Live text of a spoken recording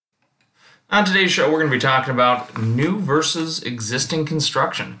On today's show, we're going to be talking about new versus existing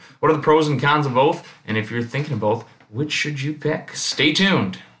construction. What are the pros and cons of both? And if you're thinking of both, which should you pick? Stay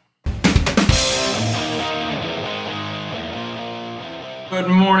tuned. Good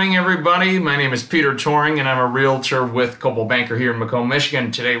morning, everybody. My name is Peter Toring, and I'm a realtor with Coldwell Banker here in Macomb,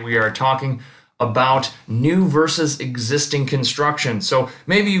 Michigan. Today, we are talking about new versus existing construction. So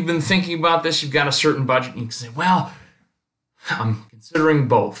maybe you've been thinking about this. You've got a certain budget, and you can say, well, I'm considering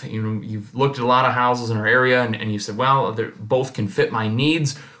both. You've looked at a lot of houses in our area and you said, well, both can fit my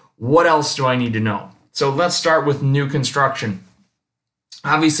needs. What else do I need to know? So let's start with new construction.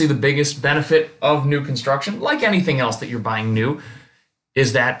 Obviously, the biggest benefit of new construction, like anything else that you're buying new,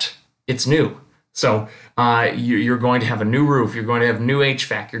 is that it's new. So you're going to have a new roof, you're going to have new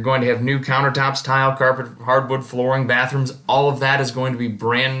HVAC, you're going to have new countertops, tile, carpet, hardwood, flooring, bathrooms. All of that is going to be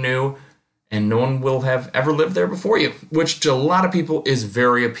brand new, and no one will have ever lived there before you, which to a lot of people is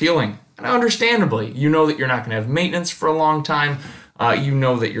very appealing. And understandably, you know that you're not going to have maintenance for a long time. You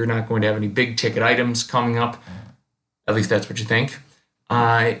know that you're not going to have any big ticket items coming up. At least that's what you think.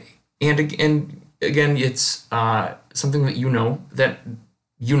 And again, it's something that you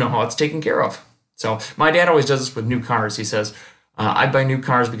know how it's taken care of. So my dad always does this with new cars. He says, I buy new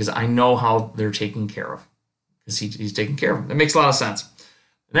cars because I know how they're taken care of, because he's taking care of them. That makes a lot of sense.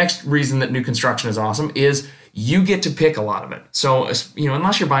 The next reason that new construction is awesome is you get to pick a lot of it. So,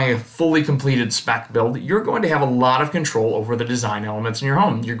 unless you're buying a fully completed spec build, you're going to have a lot of control over the design elements in your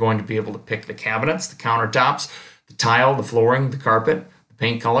home. You're going to be able to pick the cabinets, the countertops, the tile, the flooring, the carpet, the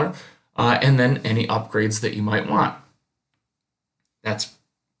paint color, and then any upgrades that you might want. That's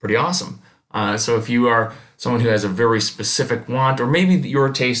pretty awesome. So if you are someone who has a very specific want, or maybe your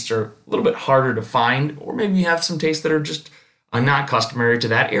tastes are a little bit harder to find, or maybe you have some tastes that are just not customary to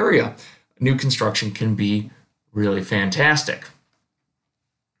that area, new construction can be really fantastic.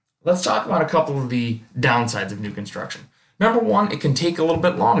 Let's talk about a couple of the downsides of new construction. Number one, it can take a little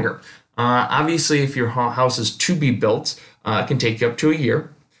bit longer. Obviously, if your house is to be built, it can take you up to a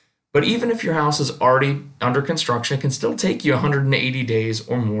year. But even if your house is already under construction, it can still take you 180 days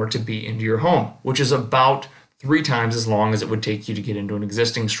or more to be into your home, which is about 3 times as long as it would take you to get into an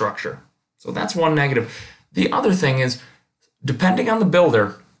existing structure. So that's one negative. The other thing is, depending on the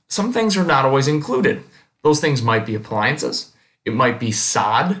builder, some things are not always included. Those things might be appliances, it might be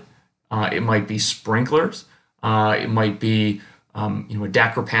sod, it might be sprinklers, it might be a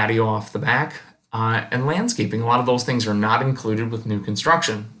deck or patio off the back, and landscaping. A lot of those things are not included with new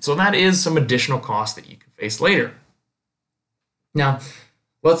construction. So that is some additional cost that you can face later. Now,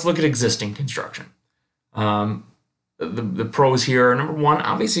 let's look at existing construction. The pros here are, number one,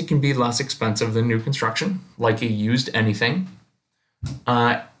 obviously it can be less expensive than new construction, like a used anything.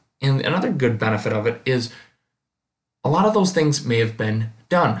 And another good benefit of it is a lot of those things may have been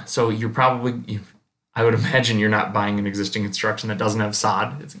done. So I would imagine you're not buying an existing construction that doesn't have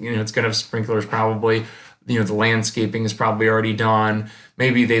sod. It's going to have sprinklers probably. The landscaping is probably already done.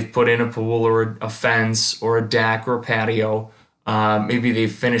 Maybe they've put in a pool or a fence or a deck or a patio. Maybe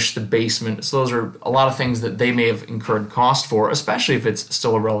they've finished the basement. So those are a lot of things that they may have incurred cost for, especially if it's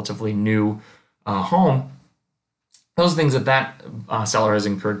still a relatively new home. Those things that seller has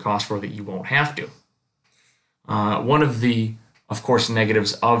incurred cost for that you won't have to. One of the, of course,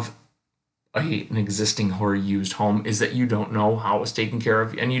 negatives of an existing or used home is that you don't know how it was taken care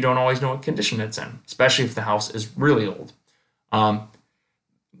of, and you don't always know what condition it's in, especially if the house is really old.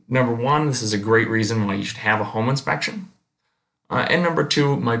 Number one, this is a great reason why you should have a home inspection. And number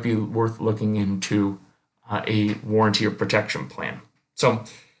two, it might be worth looking into a warranty or protection plan. So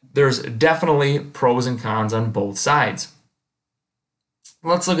there's definitely pros and cons on both sides.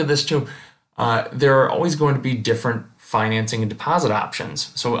 Let's look at this too. There are always going to be different financing and deposit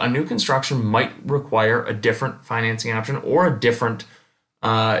options. So a new construction might require a different financing option or a different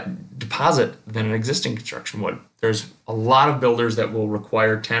deposit than an existing construction would. There's a lot of builders that will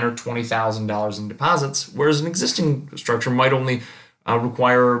require $10,000 or $20,000 in deposits, whereas an existing structure might only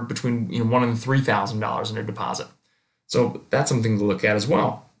require between $1,000 and $3,000 in a deposit. So that's something to look at as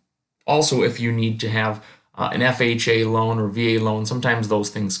well. Also, if you need to have an FHA loan or VA loan, sometimes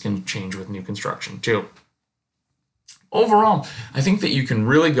those things can change with new construction too. Overall, I think that you can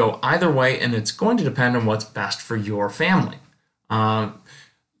really go either way, and it's going to depend on what's best for your family.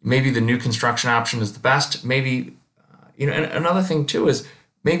 Maybe the new construction option is the best. Maybe, and another thing too is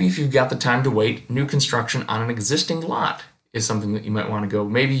maybe if you've got the time to wait, new construction on an existing lot is something that you might want to go.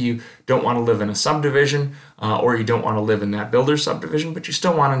 Maybe you don't want to live in a subdivision or you don't want to live in that builder's subdivision, but you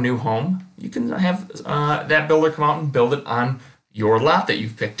still want a new home. You can have that builder come out and build it on your lot that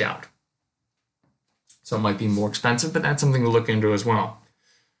you've picked out. So it might be more expensive, but that's something to look into as well.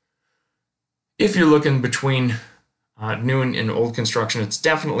 if you're looking between new and old construction, it's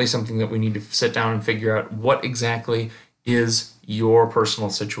definitely something that we need to sit down and figure out what exactly is your personal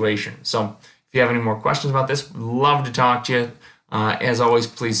situation. So if you have any more questions about this, we'd love to talk to you. As always,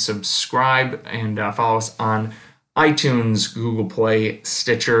 please subscribe and follow us on iTunes, Google Play,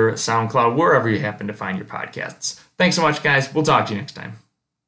 Stitcher, SoundCloud, wherever you happen to find your podcasts. Thanks so much, guys. We'll talk to you next time.